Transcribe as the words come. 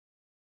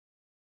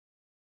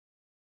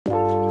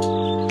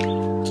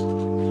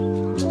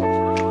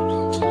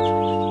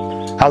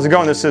How's it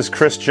going? This is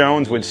Chris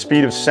Jones with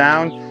Speed of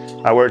Sound.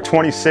 We're at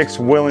 26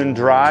 Willen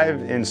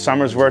Drive in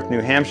Somersworth, New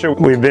Hampshire.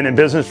 We've been in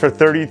business for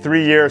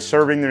 33 years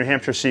serving the New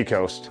Hampshire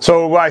seacoast.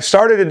 So I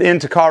started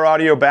into car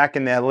audio back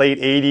in the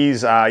late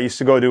 80s. I used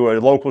to go to a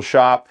local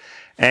shop,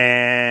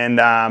 and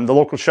the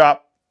local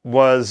shop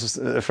was,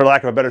 for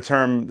lack of a better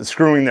term,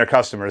 screwing their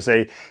customers.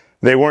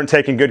 They weren't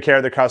taking good care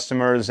of their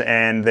customers,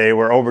 and they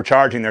were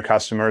overcharging their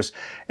customers.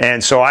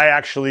 And so I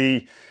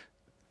actually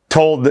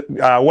told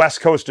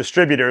West Coast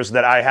distributors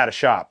that I had a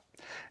shop.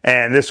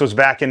 And this was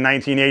back in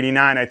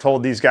 1989. I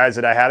told these guys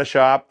that I had a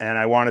shop and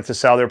I wanted to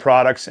sell their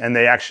products, and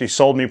they actually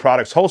sold me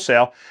products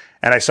wholesale.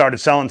 And I started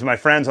selling to my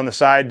friends on the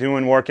side,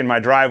 doing work in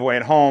my driveway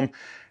at home.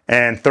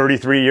 And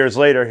 33 years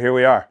later, here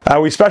we are.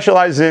 We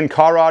specialize in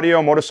car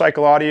audio,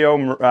 motorcycle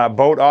audio,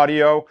 boat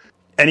audio,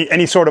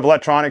 any sort of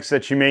electronics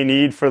that you may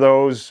need for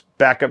those,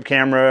 backup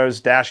cameras,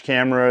 dash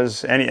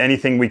cameras,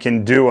 anything we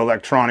can do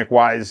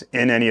electronic-wise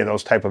in any of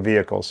those type of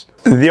vehicles.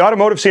 The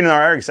automotive scene in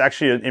our area has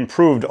actually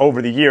improved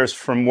over the years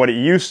from what it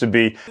used to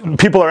be.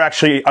 People are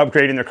actually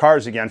upgrading their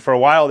cars again. For a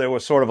while, there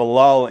was sort of a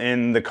lull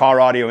in the car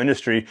audio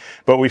industry,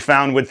 but we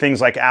found with things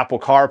like Apple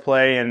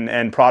CarPlay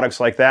and products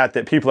like that,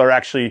 that people are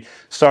actually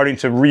starting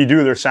to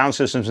redo their sound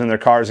systems in their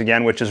cars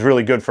again, which is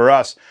really good for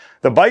us.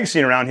 The bike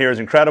scene around here is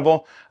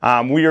incredible.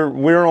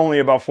 We're only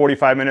about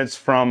 45 minutes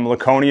from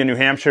Laconia, New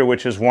Hampshire,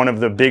 which is one of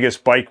the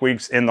biggest bike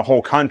weeks in the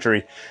whole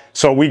country.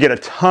 So we get a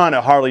ton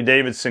of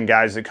Harley-Davidson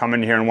guys that come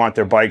in here and want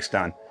their bikes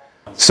done.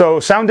 So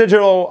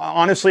SounDigital,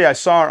 honestly, I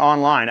saw it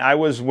online.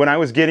 When I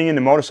was getting into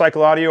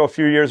motorcycle audio a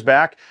few years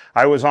back,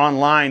 I was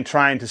online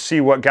trying to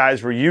see what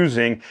guys were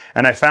using,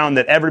 and I found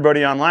that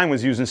everybody online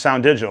was using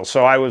SounDigital.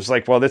 So I was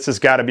like, well, this has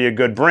got to be a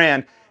good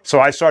brand. So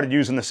I started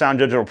using the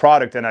SounDigital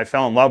product, and I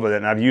fell in love with it,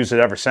 and I've used it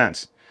ever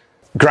since.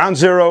 Ground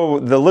Zero,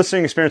 the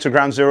listening experience of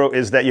Ground Zero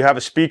is that you have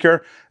a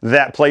speaker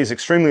that plays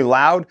extremely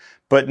loud,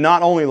 but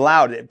not only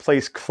loud, it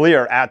plays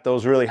clear at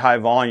those really high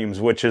volumes,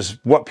 which is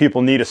what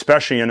people need,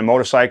 especially in a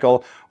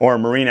motorcycle or a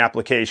marine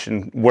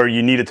application where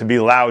you need it to be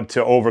loud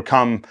to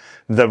overcome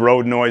the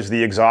road noise,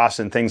 the exhaust,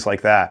 and things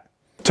like that.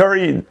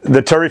 Tury,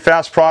 the Tury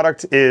Fast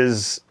product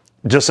is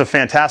just a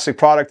fantastic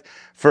product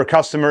for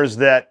customers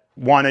that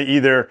want to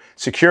either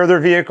secure their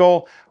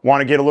vehicle,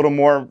 want to get a little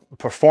more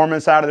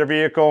performance out of their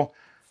vehicle.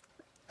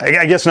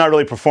 I guess not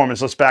really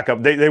performance, let's back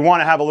up. They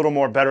want to have a little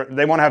more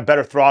they want to have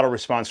better throttle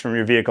response from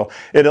your vehicle.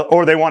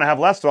 Or they want to have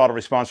less throttle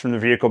response from the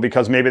vehicle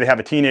because maybe they have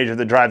a teenager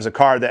that drives a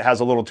car that has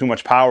a little too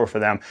much power for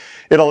them.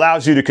 It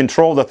allows you to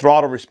control the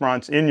throttle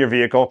response in your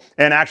vehicle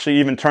and actually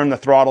even turn the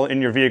throttle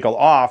in your vehicle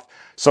off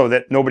so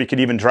that nobody could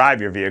even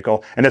drive your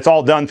vehicle. And it's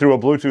all done through a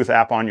Bluetooth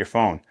app on your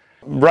phone.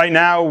 Right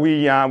now,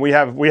 we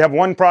have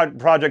one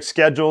project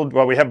scheduled.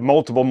 Well, we have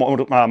multiple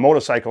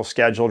motorcycles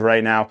scheduled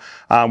right now.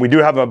 We do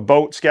have a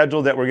boat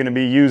scheduled that we're going to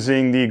be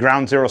using the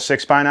Ground Zero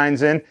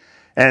 6x9s in.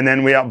 And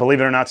then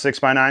believe it or not,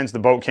 6x9s, the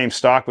boat came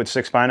stock with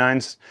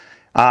 6x9s.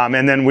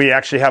 And then we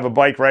actually have a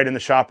bike right in the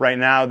shop right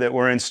now that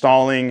we're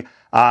installing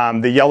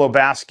the yellow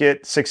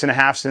basket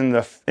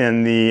 6.5s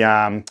in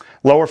the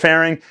lower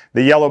fairing,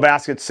 the yellow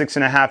basket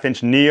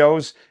 6.5-inch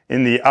Neos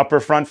in the upper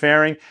front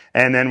fairing,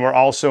 and then we're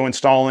also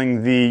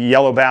installing the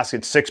yellow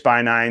basket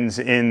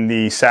 6x9s in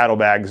the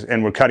saddlebags,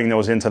 and we're cutting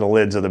those into the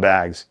lids of the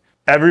bags.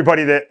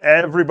 Everybody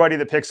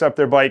that picks up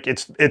their bike,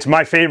 it's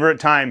my favorite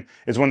time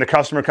is when the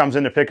customer comes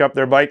in to pick up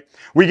their bike.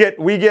 We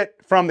get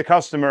from the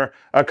customer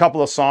a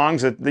couple of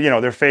songs that, you know,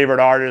 their favorite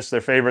artist,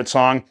 their favorite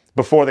song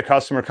before the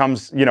customer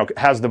comes, you know,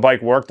 has the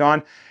bike worked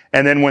on.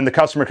 And then when the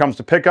customer comes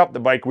to pick up the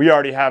bike, we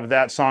already have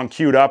that song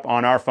queued up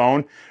on our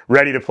phone,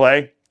 ready to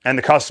play. And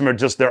the customer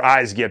just, their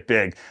eyes get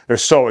big. They're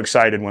so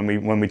excited when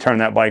we turn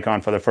that bike on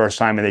for the first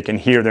time and they can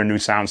hear their new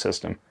sound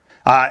system.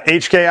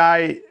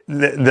 HKI,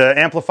 the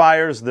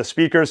amplifiers, the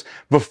speakers.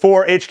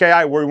 Before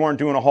HKI, we weren't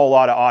doing a whole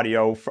lot of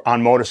audio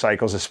on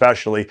motorcycles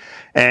especially.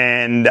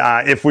 And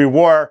if we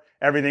were,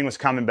 everything was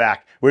coming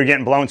back. We were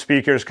getting blown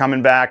speakers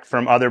coming back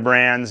from other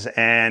brands,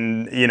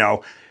 and, you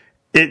know,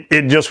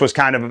 it just was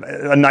kind of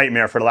a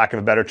nightmare, for lack of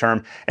a better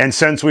term. And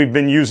since we've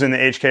been using the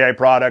HKI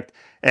product,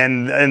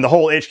 and the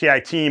whole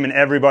HKI team and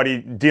everybody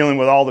dealing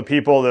with all the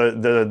people,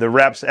 the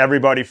reps,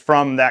 everybody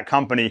from that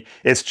company,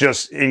 it's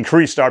just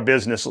increased our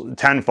business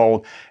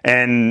tenfold.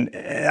 And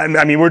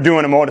I mean, we're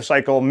doing a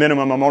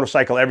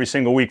motorcycle every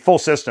single week, full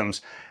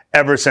systems,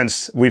 ever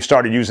since we've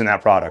started using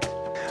that product.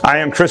 I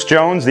am Chris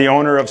Jones, the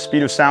owner of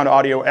Speed of Sound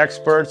Audio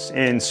Experts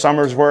in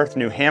Somersworth,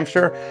 New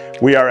Hampshire.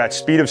 We are at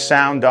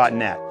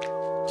speedofsound.net.